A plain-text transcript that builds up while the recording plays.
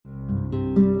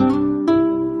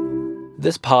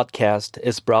This podcast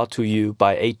is brought to you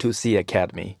by A2C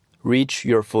Academy. Reach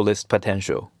your fullest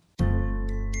potential.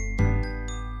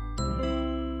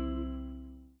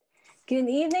 Good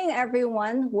evening,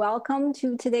 everyone. Welcome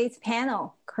to today's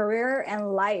panel, Career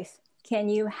and Life. Can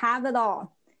you have it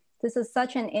all? This is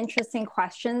such an interesting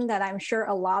question that I'm sure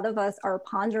a lot of us are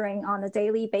pondering on a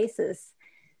daily basis.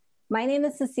 My name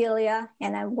is Cecilia,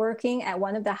 and I'm working at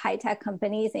one of the high-tech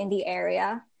companies in the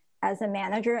area. As a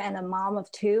manager and a mom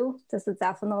of two, this is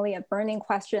definitely a burning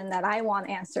question that I want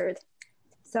answered.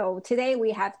 So today we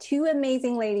have two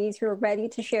amazing ladies who are ready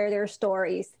to share their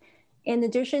stories. In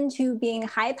addition to being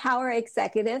high-power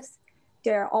executives,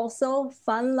 they're also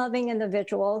fun-loving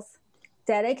individuals,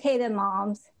 dedicated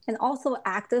moms, and also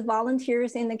active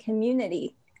volunteers in the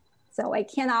community. So I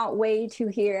cannot wait to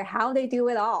hear how they do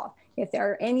it all. If there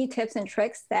are any tips and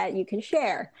tricks that you can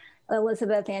share.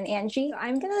 Elizabeth and Angie,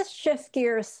 I'm going to shift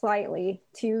gears slightly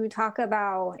to talk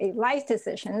about life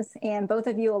decisions. And both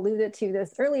of you alluded to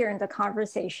this earlier in the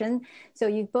conversation. So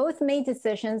you both made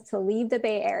decisions to leave the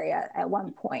Bay Area at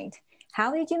one point.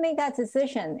 How did you make that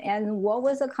decision? And what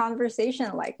was the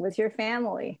conversation like with your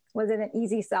family? Was it an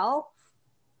easy sell?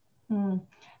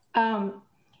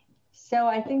 So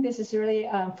I think this is really,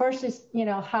 first is,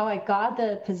 how I got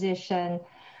the position.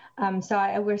 So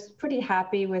I was pretty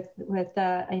happy with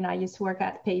I used to work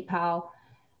at PayPal,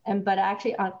 but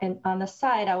actually on the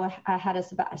side, I had a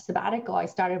sabbatical. I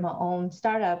started my own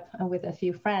startup with a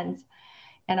few friends,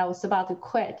 and I was about to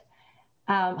quit.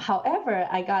 However,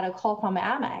 I got a call from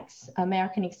Amex,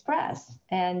 American Express,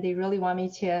 and they really want me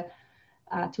to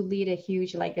lead a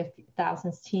huge, like a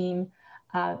thousands team,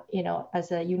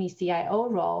 as a uni CIO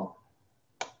role.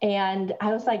 And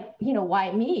I was like,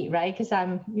 why me, right? Because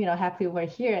I'm, happy we're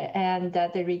here. And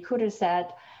the recruiter said,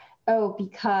 oh,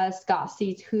 because Scott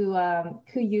Seeds, who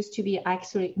used to be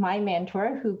actually my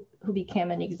mentor, who became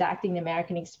an exec in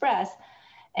American Express,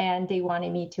 and they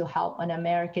wanted me to help an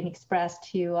American Express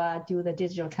to do the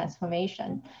digital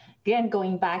transformation. Again,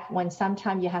 going back when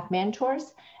sometimes you have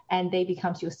mentors and they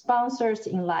become your sponsors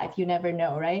in life, you never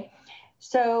know, right?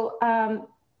 So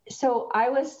I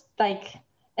was like,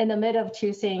 in the middle of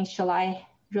choosing, shall I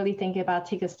really think about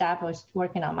take a step of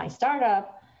working on my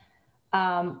startup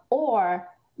or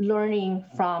learning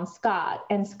from Scott?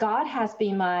 And Scott has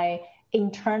been my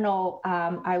internal,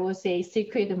 I would say,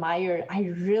 secret admirer. I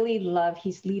really love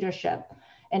his leadership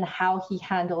and how he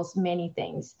handles many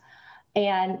things.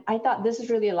 And I thought this is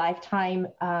really a lifetime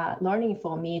learning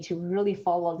for me to really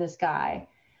follow this guy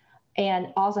and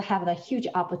also have a huge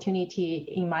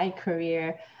opportunity in my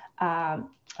career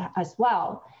as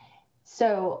well.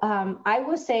 So I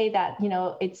would say that,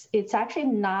 it's actually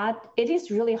not, it is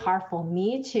really hard for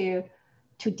me to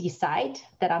decide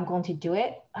that I'm going to do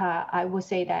it. I would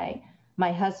say that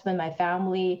my husband, my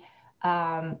family,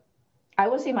 I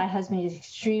would say my husband is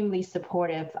extremely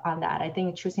supportive on that. I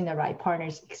think choosing the right partner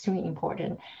is extremely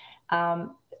important.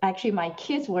 Actually, my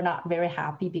kids were not very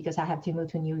happy because I have to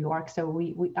move to New York. So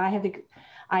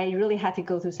I really had to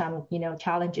go through some,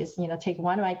 challenges, take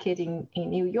one of my kids in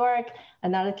New York,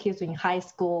 another kid in high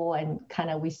school, and kind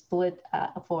of we split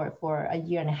for a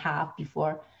year and a half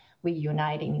before we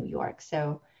unite in New York.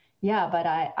 So, yeah, but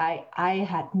I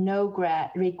had no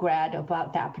regret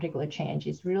about that particular change.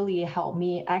 It's really helped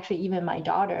me. Actually, even my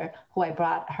daughter, who I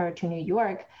brought her to New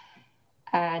York,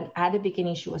 and at the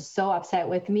beginning, she was so upset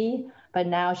with me, but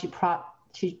now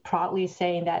she's proudly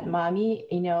saying that, Mommy,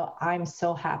 I'm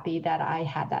so happy that I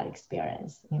had that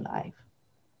experience in life.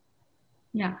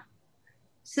 Yeah.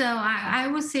 So I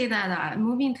would say that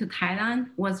moving to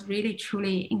Thailand was really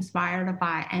truly inspired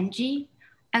by Angie,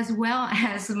 as well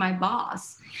as my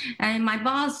boss. And my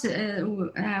boss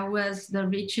was the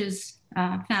richest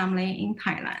family in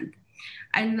Thailand.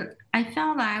 I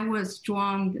felt I was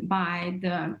drawn by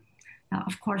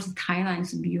of course, Thailand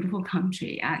is a beautiful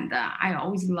country, and I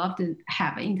always loved to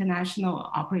have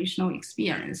international operational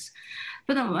experience.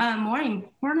 But more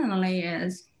importantly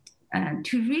is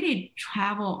to really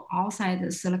travel outside the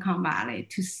Silicon Valley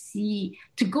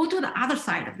to go to the other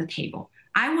side of the table.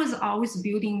 I was always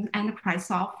building enterprise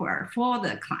software for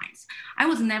the clients. I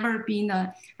was never being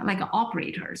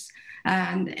operators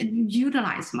and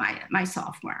utilize my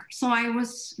software. So I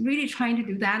was really trying to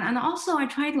do that. And also I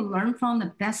try to learn from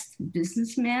the best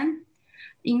businessmen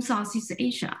in Southeast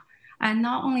Asia. And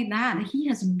not only that, he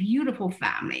has a beautiful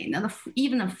family. Now,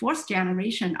 even the fourth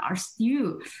generation are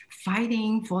still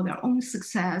fighting for their own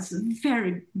success.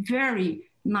 Very, very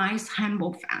nice,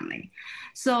 humble family.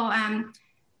 So,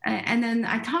 and then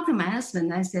I talked to my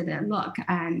husband. I said, look,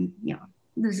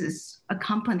 this is a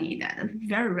company that a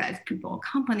very reputable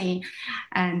company.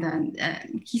 And then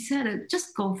he said,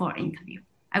 just go for an interview.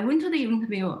 I went to the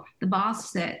interview. The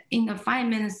boss said, in the 5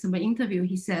 minutes of the interview,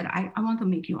 he said, I want to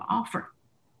make you an offer.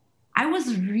 I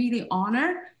was really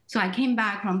honored. So I came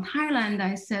back from Thailand.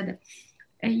 I said,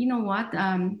 you know what?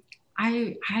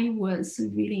 I was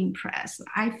really impressed.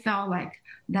 I felt like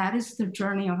that is the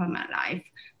journey of my life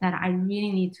that I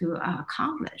really need to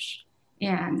accomplish.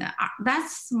 And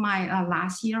that's my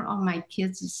last year of my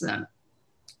kids'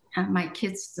 I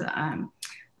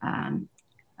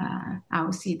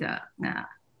would say the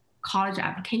college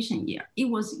application year. It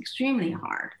was extremely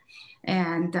hard.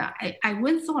 And I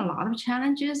went through a lot of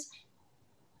challenges.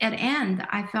 At the end,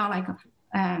 I felt like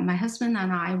my husband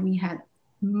and I, we had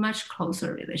much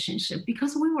closer relationship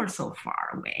because we were so far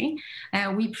away.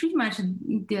 We pretty much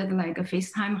did like a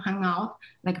FaceTime hangout,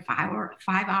 like 5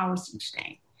 hours each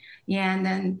day. And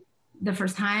then the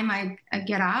first time I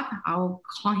get up, I'll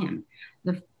call him.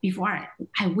 Before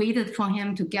I waited for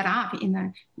him to get up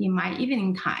in my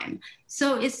evening time.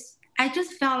 So I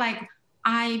just felt like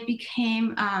I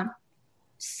became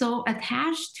so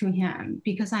attached to him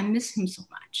because I miss him so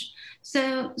much.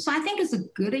 So I think it's a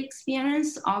good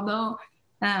experience, although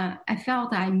I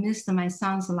felt I missed my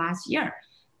son's last year.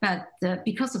 But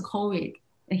because of COVID,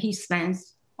 he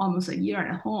spends almost a year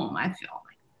at home. I feel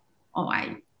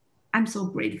like, I'm so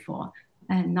grateful.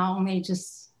 And not only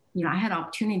just, I had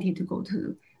opportunity to go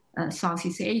to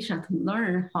Southeast Asia to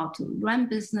learn how to run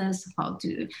business, how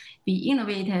to be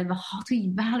innovative, how to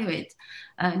evaluate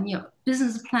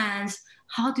business plans,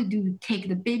 how to take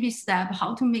the baby step,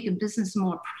 how to make a business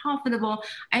more profitable.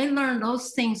 I learned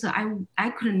those things that I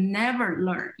could never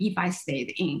learn if I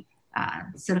stayed in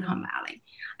Silicon Valley.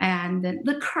 And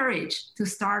the courage to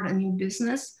start a new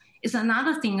business is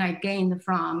another thing I gained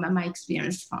from my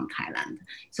experience from Thailand.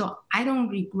 So I don't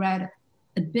regret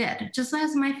a bit. Just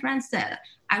as my friend said,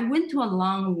 I went to a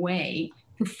long way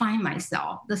to find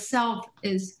myself. The self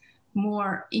is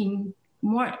more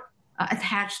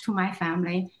attached to my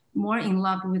family, more in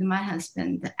love with my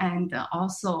husband, and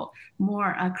also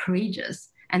more courageous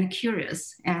and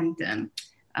curious, and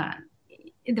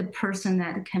the person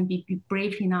that can be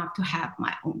brave enough to have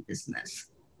my own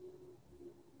business.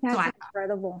 That's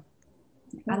incredible.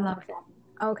 I love it.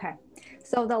 Okay.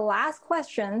 So the last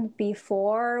question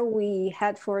before we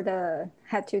head to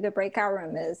the breakout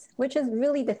room which is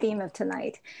really the theme of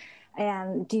tonight.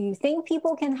 And do you think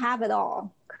people can have it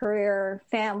all? Career,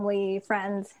 family,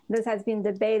 friends. This has been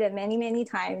debated many, many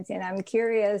times, and I'm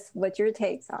curious what your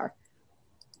takes are.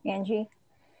 Angie?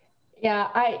 Yeah,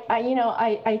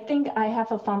 I think I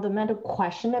have a fundamental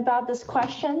question about this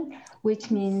question, which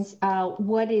means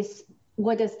what is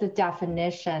the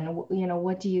definition?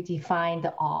 What do you define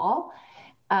the all?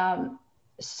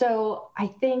 So I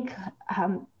think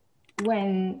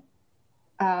when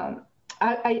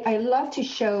I love to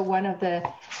show one of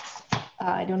the,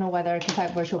 I don't know whether if I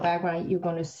have virtual background, you're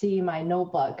going to see my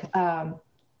notebook.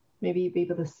 Maybe you'll be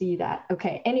able to see that.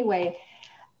 Okay. Anyway,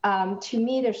 to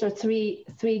me, there's a three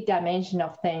dimension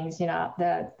of things.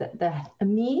 The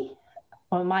me,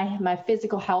 or my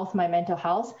physical health, my mental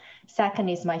health. Second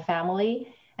is my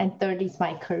family, and third is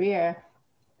my career.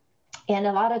 And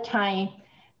a lot of time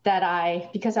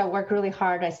that because I work really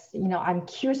hard, I'm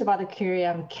curious about the career,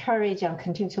 I'm courage, I'm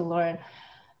continue to learn.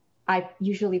 I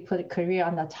usually put a career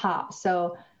on the top.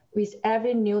 So with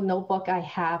every new notebook I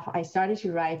have, I started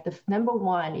to write. The number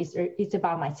one it's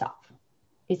about myself.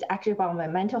 It's actually about my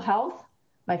mental health,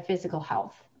 my physical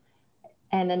health.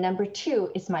 And then number two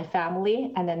is my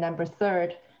family. And then number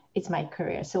third is my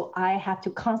career. So I have to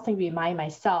constantly remind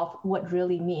myself what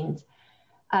really means.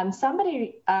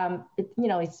 Somebody,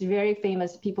 it's very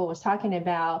famous, people was talking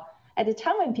about, at the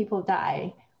time when people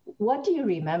die, what do you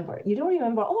remember? You don't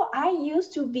remember, I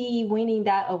used to be winning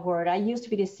that award. I used to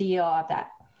be the CEO of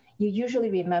that. You usually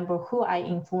remember who I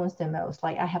influenced the most,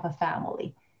 like I have a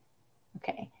family.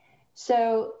 Okay.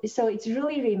 So it's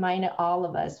really reminded all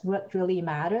of us what really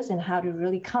matters and how to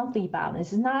really constantly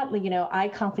balance. It's not like, I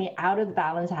constantly out of the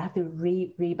balance, I have to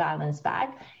rebalance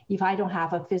back. If I don't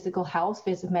have a physical health,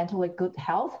 mentally good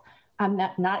health, I'm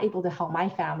not able to help my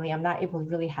family. I'm not able to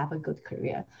really have a good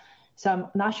career. So I'm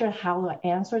not sure how to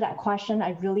answer that question.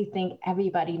 I really think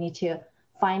everybody needs to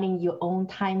finding your own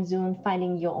time zone,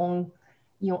 finding your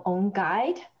own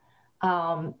guide.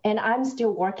 And I'm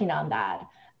still working on that.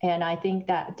 And I think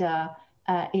that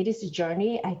it is a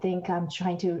journey. I think I'm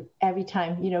trying to every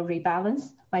time,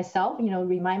 rebalance myself,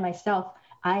 remind myself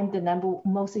I'm the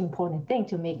most important thing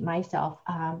to make myself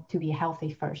to be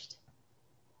healthy first.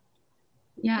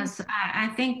 Yes, I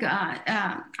think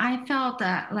I felt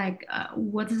that like,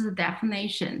 what is the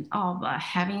definition of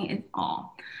having it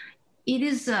all? It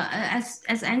is,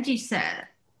 as Angie said,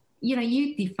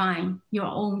 you define your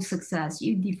own success,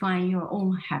 you define your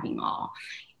own having all.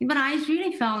 But I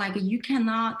really felt like you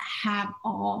cannot have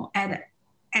all at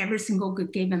every single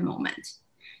given moment.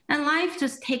 And life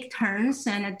just take turns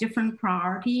and a different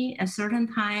priority. At a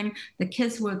certain time, the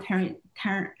kids will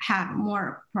have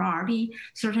more priority.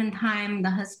 Certain time,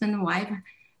 the husband and wife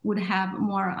would have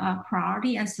more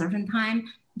priority. At a certain time,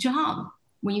 job.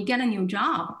 When you get a new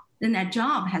job, then that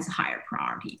job has a higher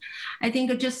priority. I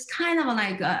think just kind of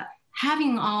like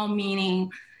having all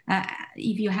meaning,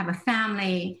 if you have a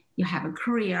family, you have a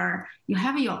career, you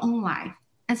have your own life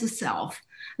as a self.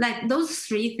 Like those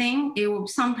three things, it will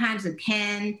sometimes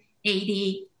 10,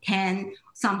 80, 10,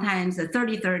 sometimes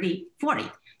 30, 30, 40.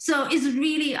 So it's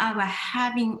really about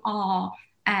having all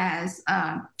as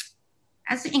an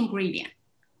ingredient.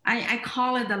 I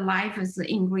call it the life as the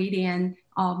ingredient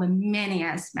of many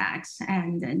aspects,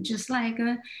 and just like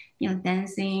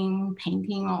dancing,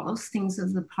 painting, all those things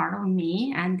is a part of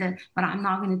me. And but I'm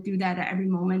not going to do that at every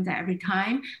moment, at every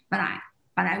time. But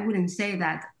I wouldn't say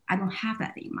that I don't have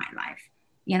that in my life.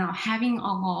 Having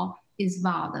all is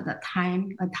about the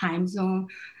time zone,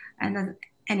 and at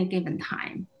any given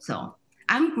time. So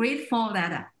I'm grateful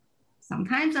that.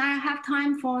 Sometimes I have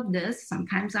time for this.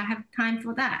 Sometimes I have time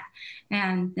for that,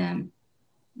 and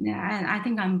I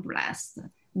think I'm blessed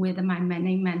with my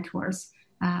many mentors,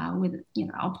 with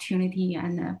opportunity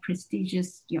and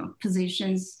prestigious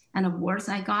positions and awards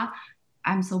I got.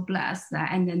 I'm so blessed,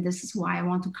 and then this is why I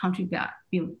want to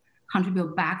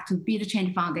contribute back to Be the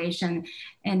Change Foundation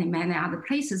and in many other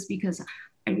places, because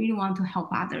I really want to help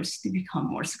others to become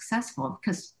more successful.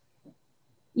 Because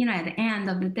at the end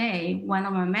of the day, one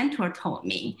of my mentors told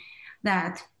me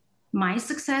that my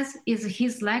success is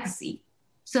his legacy.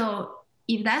 So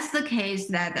if that's the case,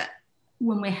 that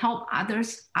when we help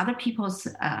others, other people's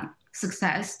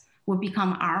success will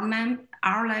become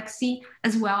our legacy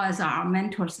as well as our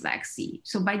mentor's legacy.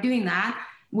 So by doing that,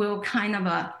 we'll kind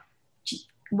of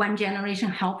one generation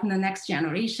helping the next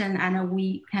generation, and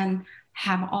we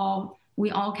all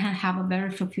can have a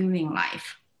very fulfilling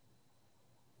life.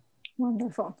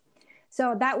 Wonderful.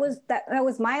 So that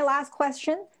was my last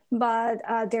question, but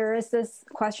there is this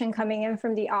question coming in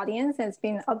from the audience and it's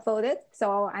been upvoted.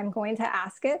 So I'm going to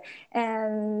ask it.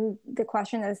 And the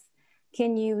question is,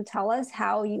 can you tell us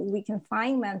how we can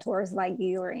find mentors like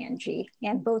you or Angie?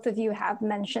 And both of you have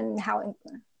mentioned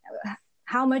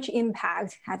how much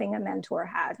impact having a mentor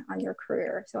had on your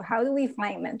career. So how do we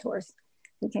find mentors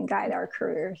who can guide our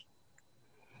careers?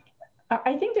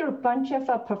 I think there are a bunch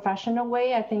of professional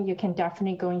way. I think you can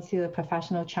definitely go into the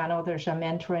professional channel. There's a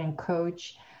mentor and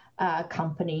coach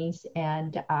companies,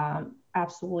 and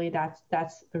absolutely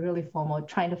that's really formal.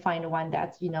 Trying to find one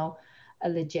that's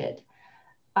legit.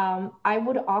 I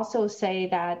would also say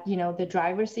that the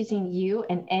driver's seat in you,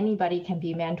 and anybody can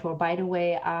be mentor. By the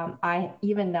way, I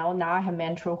even now I have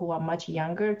mentors who are much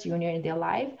younger, junior in their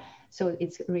life, so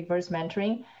it's reverse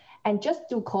mentoring. And just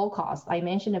do cold calls. I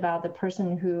mentioned about the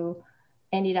person who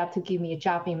ended up to give me a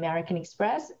job in American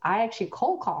Express. I actually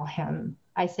cold call him.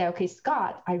 I said, okay,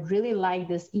 Scott, I really like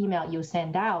this email you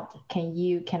sent out. Can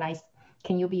you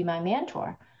be my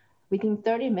mentor? Within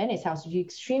 30 minutes, I was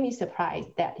extremely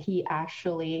surprised that he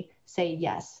actually said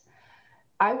yes.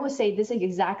 I would say this is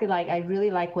exactly like, I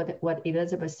really like what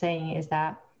Elizabeth was saying, is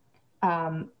that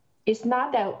it's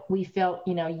not that we feel,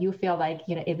 you feel like,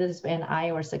 Elizabeth and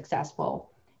I are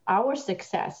successful. Our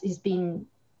success is being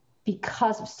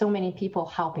because of so many people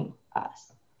helping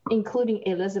us, including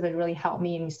Elizabeth really helped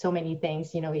me in so many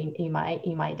things, in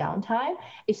my downtime.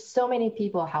 It's so many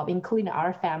people help, including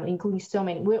our family, including so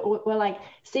many. We're like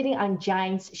sitting on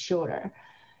giant's shoulder.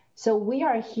 So we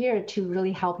are here to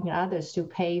really helping others to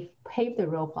pave the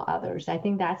road for others. I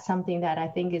think that's something that I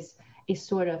think is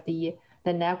sort of the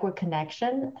network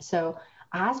connection. So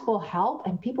ask for help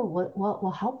and people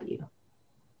will help you.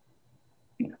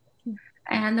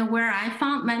 And where I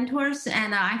found mentors,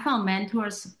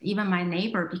 even my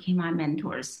neighbor became my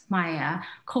mentors, my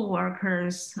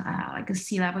co-workers, like a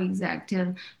C-level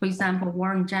executive, for example,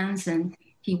 Warren Johnson,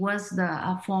 he was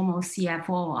the former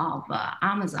CFO of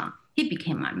Amazon. He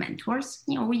became my mentors.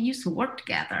 We used to work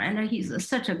together, and he's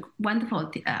such a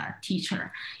wonderful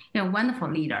teacher, wonderful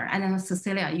leader. And then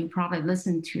Cecilia, you probably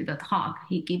listened to the talk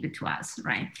he gave it to us,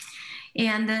 right?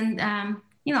 And then,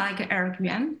 like Eric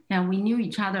Yuan, and we knew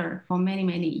each other for many,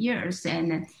 many years.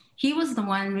 And he was the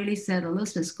one really said,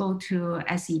 Elizabeth, go to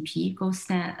SEP, go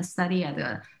study at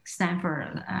the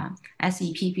Stanford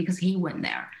SEP, because he went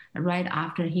there. Right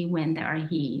after he went there,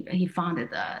 he founded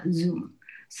Zoom.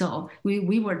 So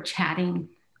we were chatting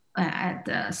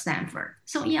at Stanford.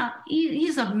 So yeah,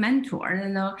 he's a mentor.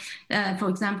 For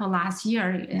example, last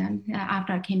year,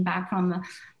 after I came back from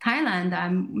Thailand, I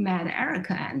met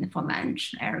Erica, and for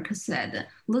lunch, Erica said,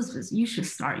 Elizabeth, you should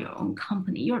start your own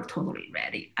company. You're totally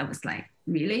ready. I was like,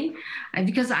 really?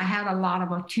 Because I had a lot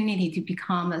of opportunity to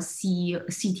become a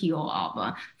CTO of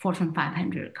a Fortune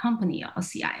 500 company, or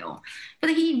CIO. But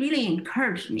he really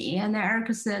encouraged me. And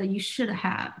Erica said, you should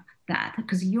have that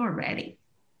because you're ready.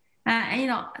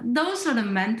 Those are the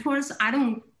mentors. I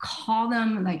don't call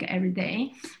them like every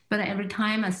day, but every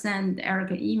time I send Eric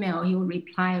an email, he will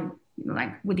reply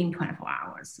like within 24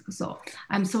 hours. So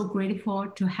I'm so grateful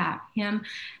to have him.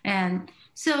 And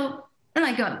so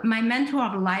like my mentor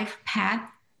of life, Pat,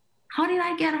 how did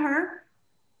I get her?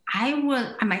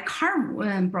 My car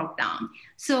broke down.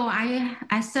 So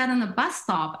I sat on the bus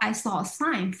stop. I saw a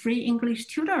sign, free English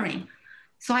tutoring.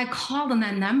 So I called on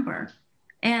that number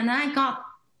and I got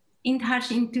in touch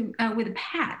with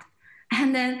Pat.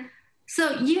 And then,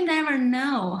 so you never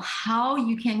know how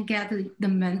you can get the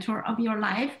mentor of your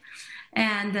life.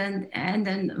 And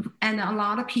a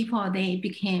lot of people, they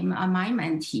became my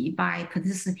mentee by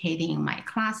participating in my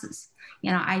classes.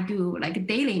 I do like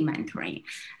daily mentoring.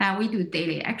 We do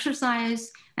daily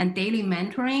exercise and daily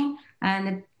mentoring.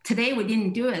 And today we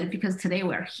didn't do it because today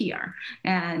we're here.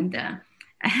 And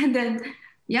then,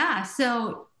 yeah,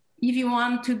 so if you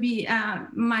want to be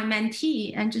my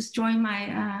mentee and just join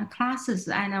my classes,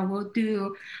 and I will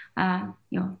do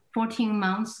 14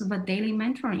 months of a daily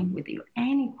mentoring with you.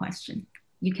 Any question,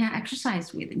 you can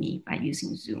exercise with me by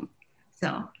using Zoom.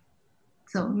 So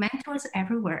mentors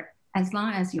everywhere, as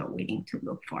long as you're willing to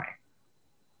look for it.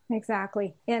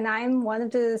 Exactly. And I'm one of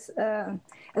those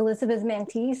Elizabeth's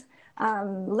mentees.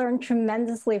 Learned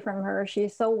tremendously from her.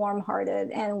 She's so warm-hearted,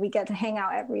 and we get to hang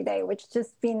out every day, which has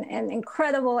just been an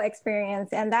incredible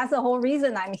experience. And that's the whole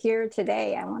reason I'm here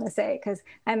today, I want to say, because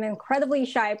I'm an incredibly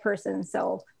shy person.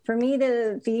 So for me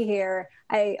to be here,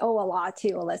 I owe a lot to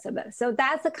Elizabeth. So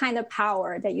that's the kind of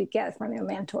power that you get from your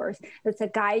mentors. It's to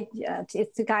guide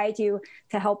you,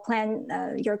 to help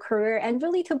plan your career, and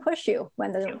really to push you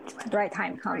when the right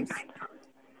time comes.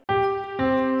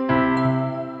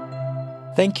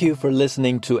 Thank you for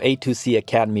listening to A2C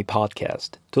Academy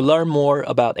podcast. To learn more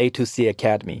about A2C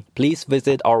Academy, please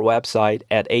visit our website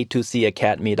at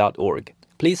a2cacademy.org.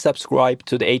 Please subscribe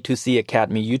to the A2C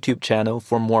Academy YouTube channel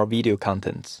for more video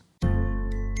contents.